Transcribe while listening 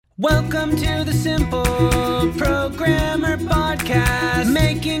Welcome to the Simple Programmer Podcast,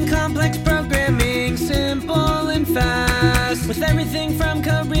 making complex programming simple and fast, with everything from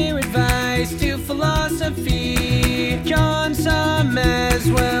career advice to philosophy. John Summers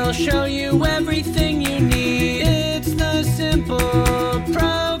will show you everything you need. It's the Simple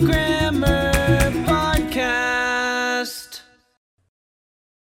Programmer Podcast.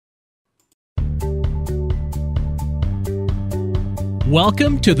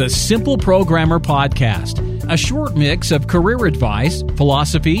 Welcome to the Simple Programmer Podcast, a short mix of career advice,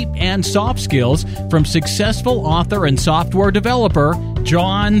 philosophy, and soft skills from successful author and software developer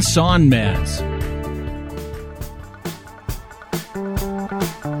John Sonmez.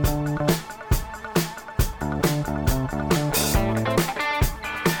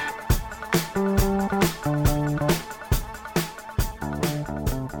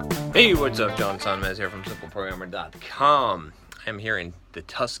 Hey, what's up? John Sonmez here from SimpleProgrammer.com. I'm here in the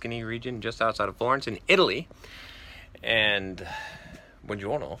Tuscany region, just outside of Florence in Italy, and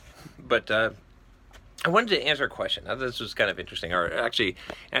buongiorno. But I wanted to answer a question. Now, this was kind of interesting, or actually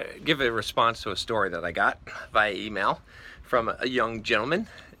give a response to a story that I got via email from a young gentleman,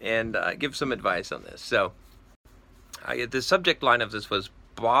 and give some advice on this. So the subject line of this was,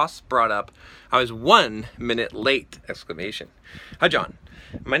 boss brought up, I was 1 minute late! Exclamation. Hi, John.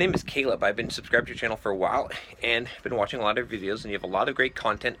 My name is Caleb. I've been subscribed to your channel for a while and been watching a lot of videos, and you have a lot of great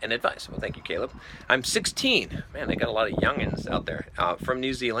content and advice. Well, thank you, Caleb. I'm 16. Man, I got a lot of youngins out there from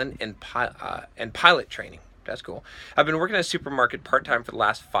New Zealand and pilot training. That's cool. I've been working at a supermarket part-time for the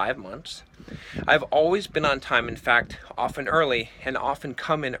last 5 months. I've always been on time, in fact, often early, and often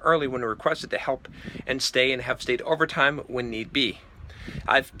come in early when requested to help and stay, and have stayed overtime when need be.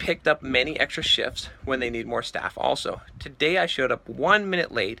 I've picked up many extra shifts when they need more staff also. Today I showed up 1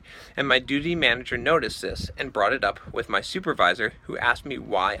 minute late, and my duty manager noticed this and brought it up with my supervisor, who asked me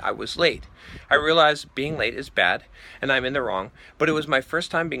why I was late. I realized being late is bad and I'm in the wrong, but it was my first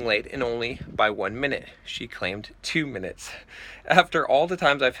time being late, and only by 1 minute. She claimed 2 minutes. After all the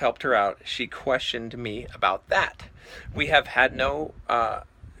times I've helped her out, she questioned me about that. We have had no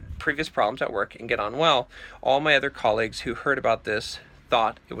previous problems at work and get on well. All my other colleagues who heard about this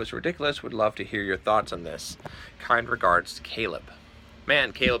thought it was ridiculous. Would love to hear your thoughts on this. Kind regards, Caleb.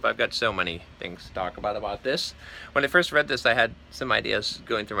 Man, Caleb, I've got so many things to talk about this. When I first read this, I had some ideas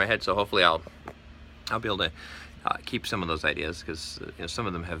going through my head, so hopefully I'll be able to keep some of those ideas, because some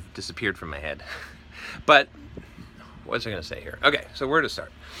of them have disappeared from my head. But what was I going to say here? Okay, so where to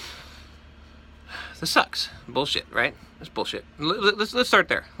start? This sucks. Bullshit, right? That's bullshit. Let's start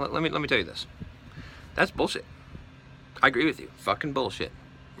there. Let me tell you this. That's bullshit. I agree with you. Fucking bullshit.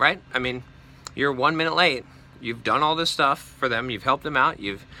 Right? I mean, you're 1 minute late. You've done all this stuff for them. You've helped them out.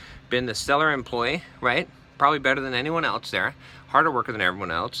 You've been the stellar employee, right? Probably better than anyone else there. Harder worker than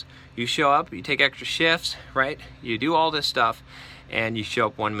everyone else. You show up. You take extra shifts, right? You do all this stuff, and you show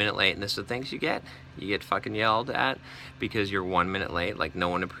up 1 minute late. And this is the things you get. You get fucking yelled at because you're 1 minute late. Like, no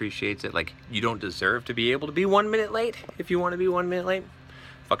one appreciates it. Like, you don't deserve to be able to be 1 minute late if you want to be 1 minute late.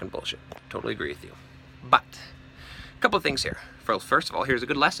 Fucking bullshit. Totally agree with you. But couple of things here. First of all, here's a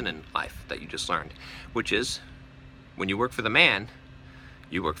good lesson in life that you just learned, which is when you work for the man,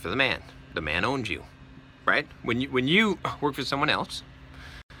 you work for the man. The man owns you, right? When you work for someone else,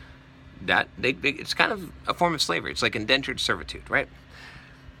 that it's kind of a form of slavery. It's like indentured servitude, right?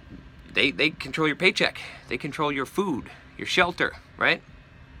 They control your paycheck. They control your food, your shelter, right?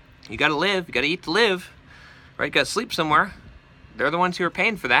 You got to live. You got to eat to live, right? You got to sleep somewhere. They're the ones who are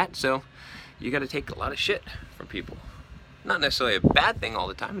paying for that, so you got to take a lot of shit from people. Not necessarily a bad thing all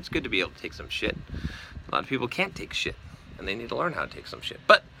the time. It's good to be able to take some shit. A lot of people can't take shit, and they need to learn how to take some shit.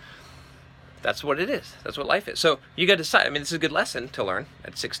 But that's what it is. That's what life is. So you got to decide. I mean, this is a good lesson to learn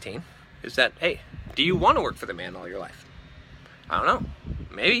at 16, is that, hey, do you want to work for the man all your life? I don't know.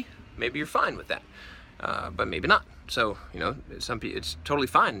 Maybe you're fine with that, but maybe not. So, some people, it's totally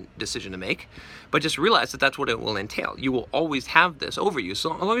fine decision to make, but just realize that that's what it will entail. You will always have this over you.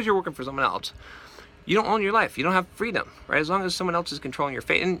 So as long as you're working for someone else, you don't own your life. You don't have freedom, right? As long as someone else is controlling your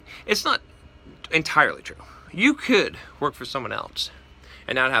fate. And it's not entirely true. You could work for someone else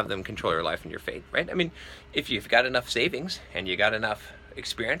and not have them control your life and your fate, right? I mean, if you've got enough savings and you got enough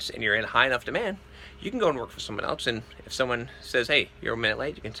experience and you're in high enough demand, you can go and work for someone else. And if someone says, hey, you're a minute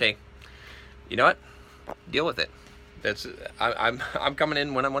late, you can say, you know what? Deal with it. I'm coming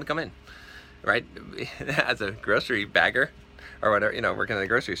in when I want to come in, right? As a grocery bagger or whatever, working at a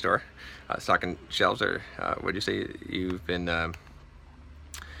grocery store, stocking shelves, or what do you say you've been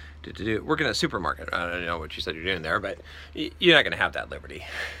to work in a supermarket. I don't know what you said you're doing there, but you're not going to have that liberty.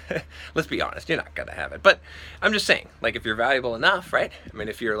 Let's be honest, you're not going to have it. But I'm just saying, like, if you're valuable enough, right? I mean,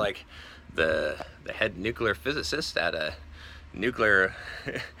 if you're like the head nuclear physicist at a nuclear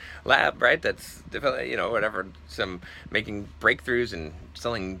lab, right? That's, you know, whatever, some making breakthroughs and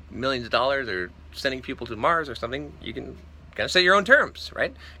selling millions of dollars or sending people to Mars or something, you can kind of set your own terms,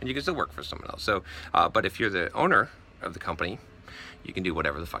 right? And you can still work for someone else. So, but if you're the owner of the company, you can do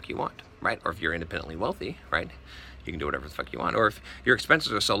whatever the fuck you want, right? Or if you're independently wealthy, right? You can do whatever the fuck you want. Or if your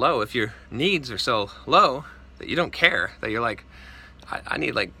expenses are so low, if your needs are so low that you don't care, that you're like, I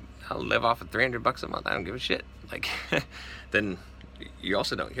need, like, I'll live off of $300 a month, I don't give a shit. Like, then you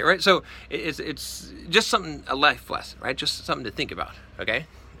also don't care, right? So it's just something, a life lesson, right? Just something to think about, okay?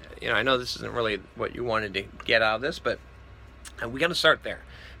 You know, I know this isn't really what you wanted to get out of this, but we got to start there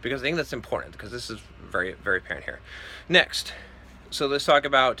because I think that's important because this is very, very apparent here. Next, so let's talk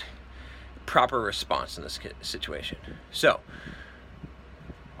about proper response in this situation. So,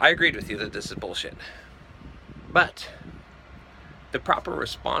 I agreed with you that this is bullshit, but the proper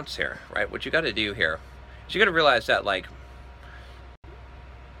response here, right? What you got to do here is you got to realize that, like,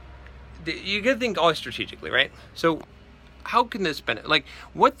 you got to think always strategically, right? So, how can this benefit? Like,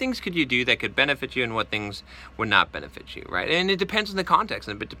 what things could you do that could benefit you, and what things would not benefit you, right? And it depends on the context,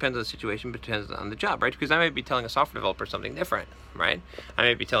 and it depends on the situation, it depends on the job, right? Because I might be telling a software developer something different, right? I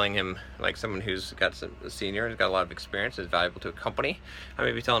may be telling him, like, someone who's got a senior, has got a lot of experience, is valuable to a company. I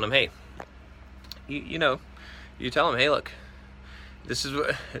may be telling him, hey, you know, you tell him, hey, look, this is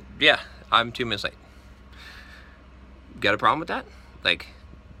what, yeah, I'm 2 minutes late. Got a problem with that? Like,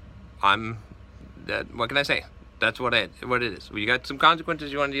 what can I say? That's what it is. Well, you got some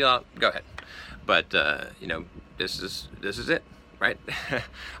consequences you want to deal out, go ahead. But, you know, this is it, right?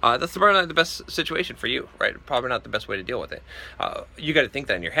 That's probably not the best situation for you, right? Probably not the best way to deal with it. You got to think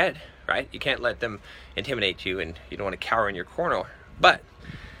that in your head, right? You can't let them intimidate you, and you don't want to cower in your corner. But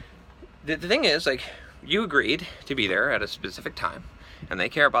the thing is, like, you agreed to be there at a specific time, and they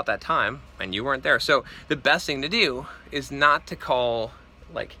care about that time, and you weren't there. So the best thing to do is not to call,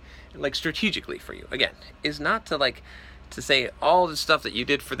 like strategically for you, again, is not to, like, to say all the stuff that you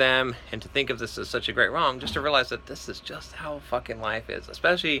did for them and to think of this as such a great wrong, just to realize that this is just how fucking life is,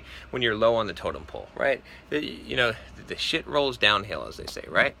 especially when you're low on the totem pole, right? You know, the shit rolls downhill, as they say,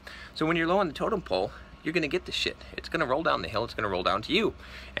 right? So when you're low on the totem pole, you're going to get the shit. It's going to roll down the hill. It's going to roll down to you.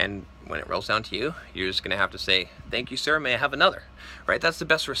 And when it rolls down to you, you're just going to have to say, thank you, sir. May I have another? Right? That's the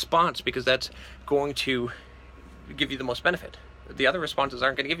best response because that's going to give you the most benefit. The other responses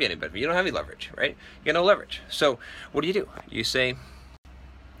aren't going to give you any benefit. You don't have any leverage, right? You got no leverage. So what do? You say,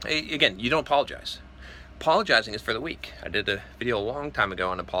 again, you don't apologize. Apologizing is for the weak. I did a video a long time ago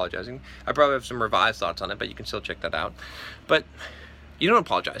on apologizing. I probably have some revised thoughts on it, but you can still check that out. But you don't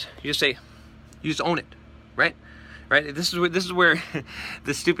apologize. You just say, you just own it, right? Right? This is where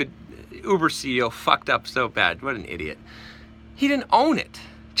the stupid Uber CEO fucked up so bad. What an idiot. He didn't own it.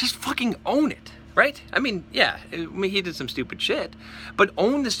 Just fucking own it. Right? I mean, yeah, he did some stupid shit, but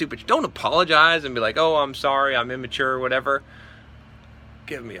own the stupid shit. Don't apologize and be like, oh, I'm sorry, I'm immature, whatever.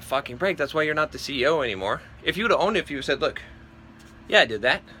 Give me a fucking break. That's why you're not the CEO anymore. If you would have owned it, if you said, look, yeah, I did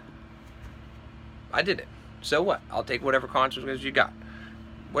that. I did it. So what? I'll take whatever consequences you got.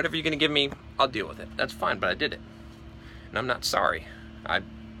 Whatever you're going to give me, I'll deal with it. That's fine, but I did it. And I'm not sorry.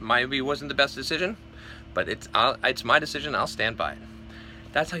 Maybe it wasn't the best decision, but it's my decision. I'll stand by it.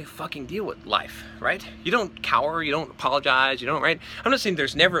 That's how you fucking deal with life, right? You don't cower, you don't apologize, you don't, right? I'm not saying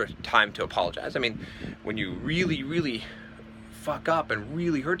there's never time to apologize. I mean, when you really, really fuck up and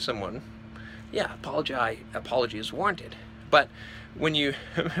really hurt someone, yeah, apology is warranted. But when you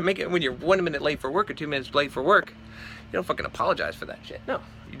when you're 1 minute late for work or 2 minutes late for work, you don't fucking apologize for that shit. No,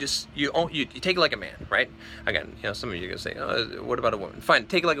 you take it like a man, right? Again, you know, some of you are gonna say, oh, what about a woman? Fine,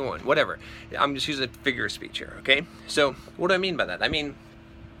 take it like a woman, whatever. I'm just using a figure of speech here, okay? So what do I mean by that? I mean,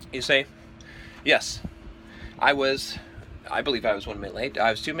 you say, yes, I believe I was 1 minute late.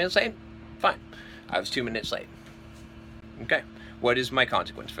 I was 2 minutes late. Fine, I was 2 minutes late. Okay, what is my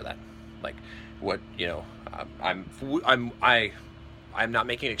consequence for that? Like, what, you know, I'm not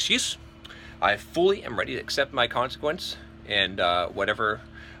making an excuse. I fully am ready to accept my consequence, and whatever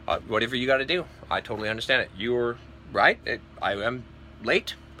you got to do, I totally understand it. You're right. I am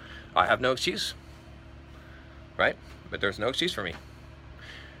late. I have no excuse. Right? But there's no excuse for me.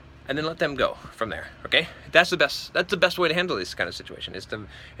 And then let them go from there. Okay? That's the best way to handle this kind of situation. It's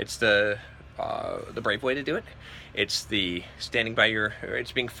the brave way to do it. It's the standing by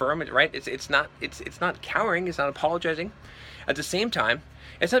it's being firm, right? It's not cowering. It's not apologizing. At the same time,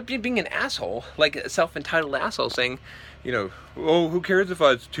 Instead of being an asshole, like a self-entitled asshole saying, you know, oh, who cares if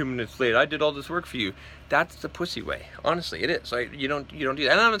I was 2 minutes late? I did all this work for you. That's the pussy way. Honestly, it is. Like, you don't do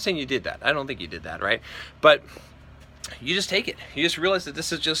that. And I'm not saying you did that. I don't think you did that, right? But you just take it. You just realize that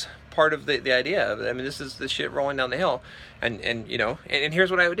this is just part of the idea. I mean, this is the shit rolling down the hill. And you know, and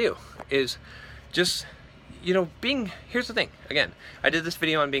here's what I would do is just, you know, here's the thing. Again, I did this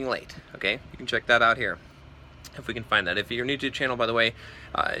video on being late, okay? You can check that out here if we can find that. If you're new to the channel, by the way,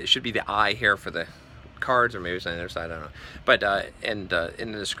 it should be the I here for the cards, or maybe it's on the other side, I don't know. But in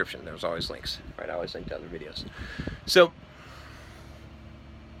the description, there's always links, right? I always link to other videos. So what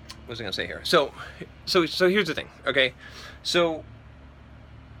was I gonna say here? So here's the thing, okay? So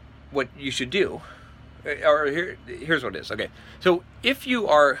what you should do, or here's what it is, okay? So if you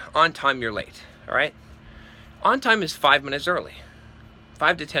are on time, you're late, all right? On time is 5 minutes early,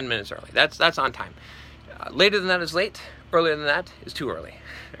 5 to 10 minutes early. That's on time. Later than that is late. Earlier than that is too early,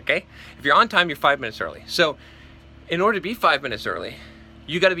 okay? If you're on time, you're 5 minutes early. So in order to be 5 minutes early,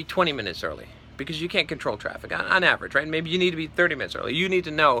 you got to be 20 minutes early, because you can't control traffic on average, right? Maybe you need to be 30 minutes early. You need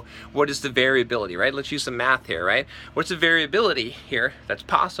to know what is the variability, right? Let's use some math here, right? What's the variability here that's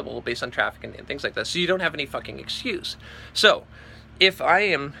possible based on traffic and things like that, so you don't have any fucking excuse. So if I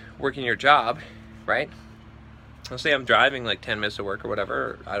am working your job, right? Let's say I'm driving like 10 minutes to work or whatever,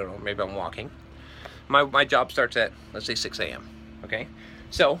 or I don't know, maybe I'm walking. My job starts at, let's say, 6 a.m., okay?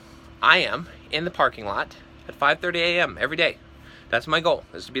 So I am in the parking lot at 5:30 a.m. every day. That's my goal,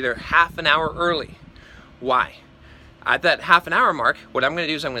 is to be there half an hour early. Why? At that half an hour mark, what I'm gonna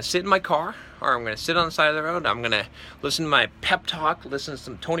do is I'm gonna sit in my car, or I'm gonna sit on the side of the road, I'm gonna listen to my pep talk, listen to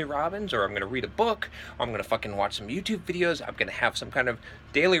some Tony Robbins, or I'm gonna read a book, or I'm gonna fucking watch some YouTube videos. I'm gonna have some kind of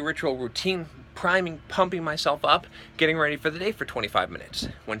daily ritual routine, pumping myself up, getting ready for the day for 25 minutes.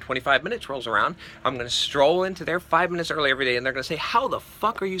 When 25 minutes rolls around, I'm gonna stroll into there 5 minutes early every day, and they're gonna say, how the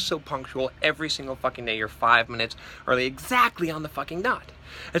fuck are you so punctual every single fucking day? You're 5 minutes early, exactly on the fucking dot.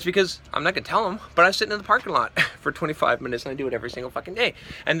 That's because, I'm not gonna tell them, but I sit in the parking lot for 25 minutes and I do it every single fucking day.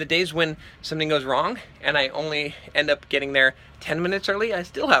 And the days when something goes wrong and I only end up getting there 10 minutes early, I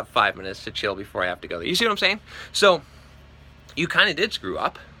still have 5 minutes to chill before I have to go there. You see what I'm saying? So you kind of did screw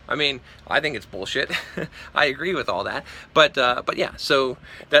up. I mean, I think it's bullshit. I agree with all that, but yeah. So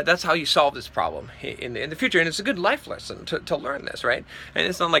that's how you solve this problem in the future, and it's a good life lesson to learn this, right? And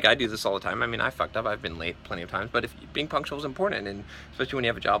it's not like I do this all the time. I mean, I fucked up. I've been late plenty of times, but being punctual is important, and especially when you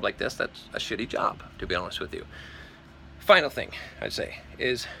have a job like this, that's a shitty job, to be honest with you. Final thing I'd say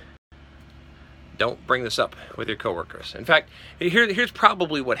is, don't bring this up with your coworkers. In fact, here's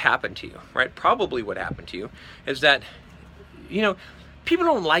probably what happened to you, right? Probably what happened to you is that, you know, people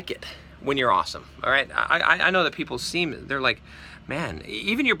don't like it when you're awesome, all right? I know that people they're like, man,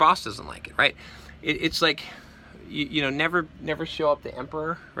 even your boss doesn't like it, right? It's like, you know, never show up the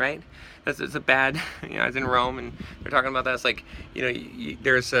emperor, right? It's a bad, you know, I was in Rome and they're talking about that. It's like, you know,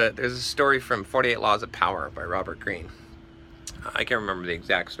 there's a story from 48 Laws of Power by Robert Greene. I can't remember the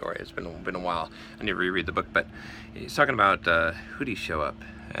exact story. It's been a while. I need to reread the book, but he's talking about, who did he show up?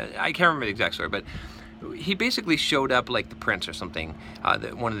 I can't remember the exact story, but he basically showed up like the prince or something.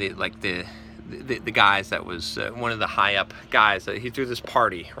 One of the guys that was one of the high up guys. He threw this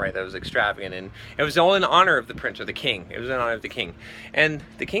party, right, that was extravagant, and it was all in honor of the prince or the king. It was in honor of the king, and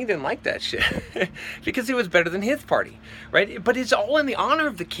the king didn't like that shit because it was better than his party, right? But it's all in the honor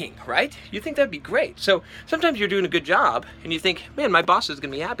of the king, right? You think that'd be great. So sometimes you're doing a good job and you think, man, my boss is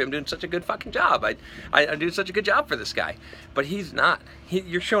gonna be happy. I'm doing such a good fucking job. I'm doing such a good job for this guy, but he's not.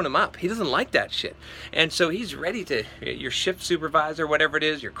 You're showing him up. He doesn't like that shit, and so he's ready to. Your shift supervisor, whatever it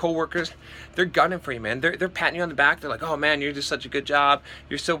is, your coworkers, they're gunning for you, man. They're patting you on the back. They're like, oh man, you're just such a good job.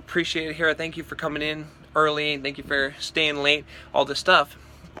 You're so appreciated here. Thank you for coming in early. Thank you for staying late. All this stuff,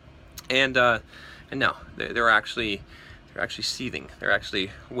 and no, they're actually seething. They're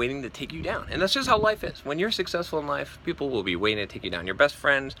actually waiting to take you down, and that's just how life is. When you're successful in life, people will be waiting to take you down. Your best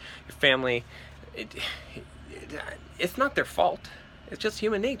friends, your family. It's not their fault. It's just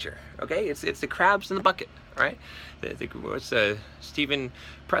human nature, okay? It's the crabs in the bucket, right? What's Stephen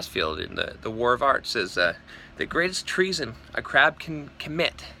Pressfield in the War of Art says, the greatest treason a crab can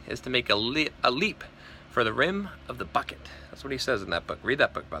commit is to make a leap for the rim of the bucket. That's what he says in that book. Read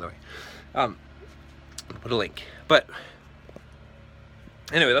that book, by the way. I'll put a link. But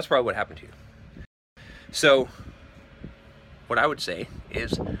anyway, that's probably what happened to you. So what I would say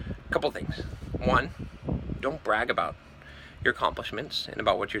is a couple things. One, don't brag about your accomplishments and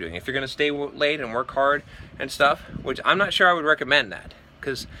about what you're doing. If you're going to stay late and work hard and stuff, which I'm not sure I would recommend that,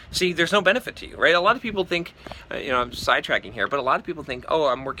 because see, there's no benefit to you, right? A lot of people think, you know, I'm sidetracking here, but a lot of people think, oh,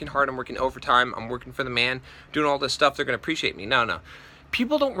 I'm working hard, I'm working overtime, I'm working for the man, doing all this stuff, they're going to appreciate me. No.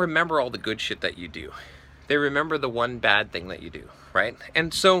 people don't remember all the good shit that you do. They remember the one bad thing that you do, right?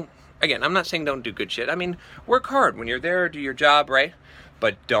 And so, again, I'm not saying don't do good shit. I mean, work hard when you're there, do your job, right?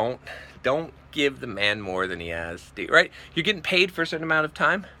 But don't give the man more than he has, right? You're getting paid for a certain amount of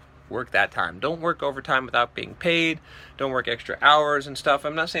time, work that time. Don't work overtime without being paid. Don't work extra hours and stuff.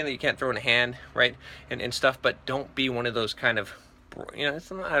 I'm not saying that you can't throw in a hand, right, and stuff, but don't be one of those kind of, I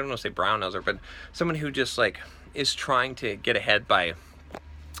don't want to say brown noser, but someone who just like is trying to get ahead by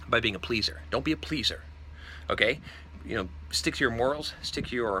being a pleaser. Don't be a pleaser, okay? Stick to your morals, stick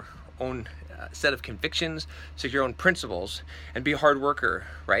to your own set of convictions, stick to your own principles, and be a hard worker,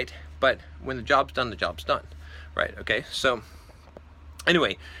 right? But when the job's done, right? Okay, so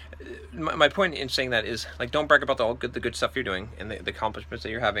anyway, my point in saying that is, like, don't brag about the good stuff you're doing and the accomplishments that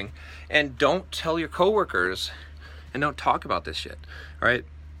you're having, and don't tell your coworkers and don't talk about this shit, right?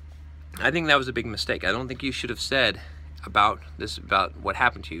 I think that was a big mistake. I don't think you should have said about what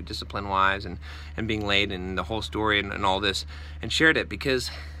happened to you discipline-wise and being late and the whole story and all this, and shared it,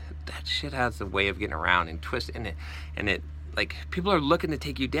 because that shit has a way of getting around and twisting it, and it, like, people are looking to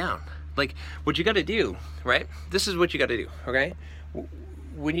take you down. Like, what you got to do, right? This is what you got to do, okay?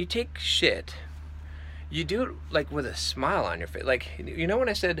 When you take shit, you do it like with a smile on your face. Like, when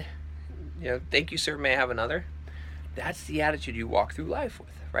I said, thank you, sir, may I have another? That's the attitude you walk through life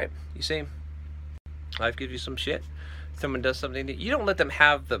with, right? You say, life gives you some shit. Someone does something to you. You don't let them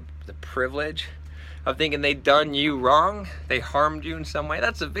have the privilege of thinking they done you wrong. They harmed you in some way.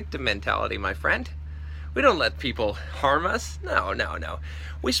 That's a victim mentality, my friend. We don't let people harm us. No.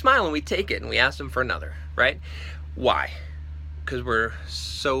 We smile and we take it and we ask them for another, right? Why? Because we're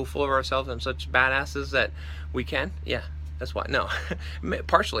so full of ourselves and such badasses that we can? Yeah, that's why. No,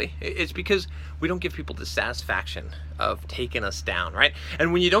 partially. It's because we don't give people the satisfaction of taking us down, right?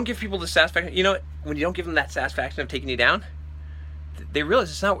 And when you don't give people the satisfaction, when you don't give them that satisfaction of taking you down, they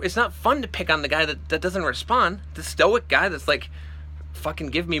realize it's not fun to pick on the guy that doesn't respond, the stoic guy that's like, fucking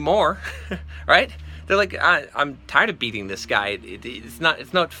give me more, right? They're like, I'm tired of beating this guy. It's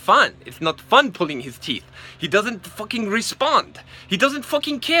not fun. It's not fun pulling his teeth. He doesn't fucking respond. He doesn't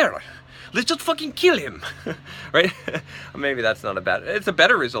fucking care. Let's just fucking kill him, right? Maybe that's not it's a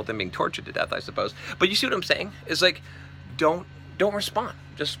better result than being tortured to death, I suppose. But you see what I'm saying? It's like, don't respond.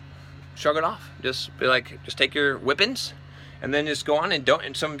 Just shrug it off. Just be like, just take your whippings, and then just go on and don't.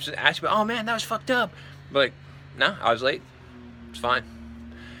 And someone just asks you, oh man, that was fucked up. But like, no, I was late. It's fine.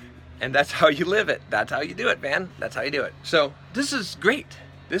 And that's how you live it. That's how you do it, man. That's how you do it. So this is great.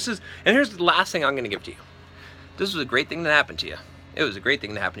 And here's the last thing I'm going to give to you. This was a great thing that happened to you. It was a great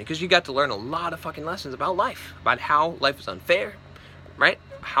thing that happened to you because you got to learn a lot of fucking lessons about life, about how life is unfair, right?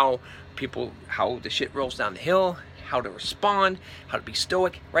 How the shit rolls down the hill, how to respond, how to be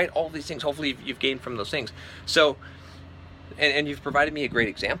stoic, right? All these things. Hopefully you've gained from those things. So, and you've provided me a great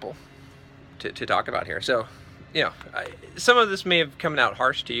example to talk about here. So, some of this may have come out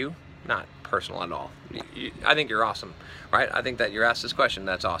harsh to you. Not personal at all. I think you're awesome, right? I think that you're asked this question.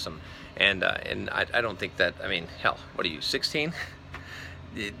 That's awesome. And I don't think that, hell, what are you, 16?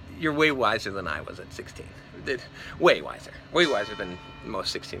 You're way wiser than I was at 16. Way wiser than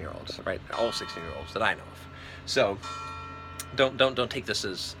most 16-year-olds, right? All 16-year-olds that I know of. So don't take this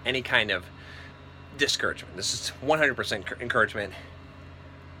as any kind of discouragement. This is 100% encouragement.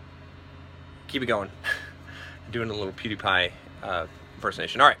 Keep it going. Doing a little PewDiePie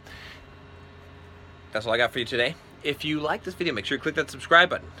impersonation. All right. That's all I got for you today. If you like this video, make sure you click that subscribe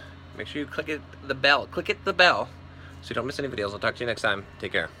button. Make sure you click the bell so you don't miss any videos. I'll talk to you next time.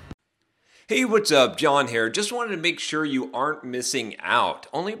 Take care. Hey, what's up? John here. Just wanted to make sure you aren't missing out.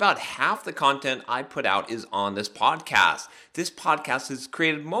 Only about half the content I put out is on this podcast. This podcast is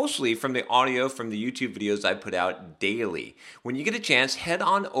created mostly from the audio from the YouTube videos I put out daily. When you get a chance, head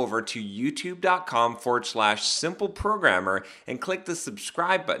on over to youtube.com/simpleprogrammer and click the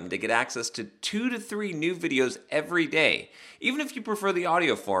subscribe button to get access to 2 to 3 new videos every day. Even if you prefer the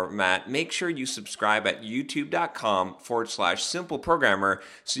audio format, make sure you subscribe at youtube.com/simpleprogrammer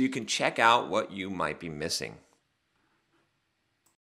so you can check out what you might be missing.